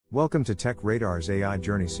Welcome to Tech Radar's AI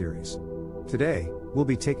Journey series. Today, we'll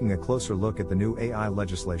be taking a closer look at the new AI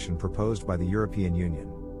legislation proposed by the European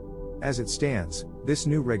Union. As it stands, this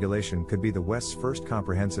new regulation could be the West's first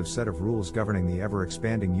comprehensive set of rules governing the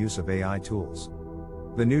ever-expanding use of AI tools.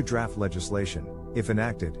 The new draft legislation, if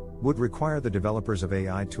enacted, would require the developers of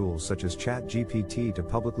AI tools such as ChatGPT to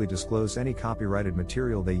publicly disclose any copyrighted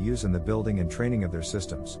material they use in the building and training of their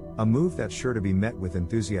systems, a move that's sure to be met with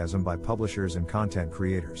enthusiasm by publishers and content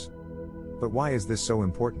creators. But why is this so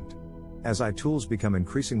important? As AI tools become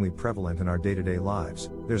increasingly prevalent in our day-to-day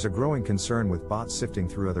lives, there's a growing concern with bots sifting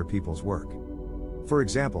through other people's work. For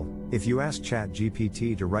example, if you ask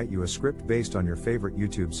ChatGPT to write you a script based on your favorite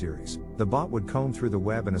YouTube series, the bot would comb through the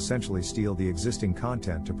web and essentially steal the existing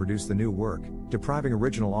content to produce the new work, depriving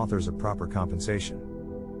original authors of proper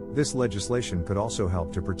compensation. This legislation could also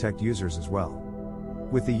help to protect users as well.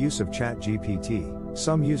 With the use of ChatGPT,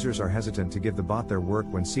 some users are hesitant to give the bot their work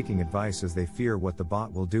when seeking advice as they fear what the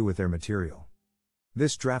bot will do with their material.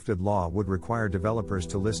 This drafted law would require developers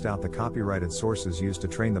to list out the copyrighted sources used to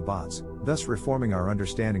train the bots, thus reforming our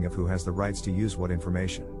understanding of who has the rights to use what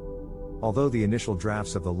information. Although the initial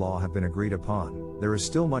drafts of the law have been agreed upon, there is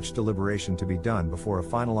still much deliberation to be done before a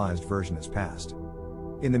finalized version is passed.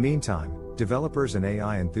 In the meantime, developers and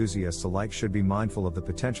AI enthusiasts alike should be mindful of the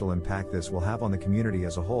potential impact this will have on the community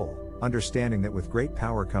as a whole, understanding that with great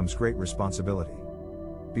power comes great responsibility.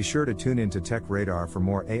 Be sure to tune in to Tech Radar for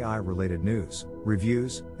more AI-related news,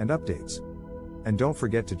 reviews, and updates. And don't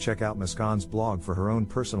forget to check out Muskan's blog for her own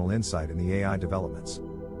personal insight in the AI developments.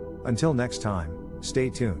 Until next time, stay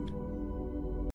tuned.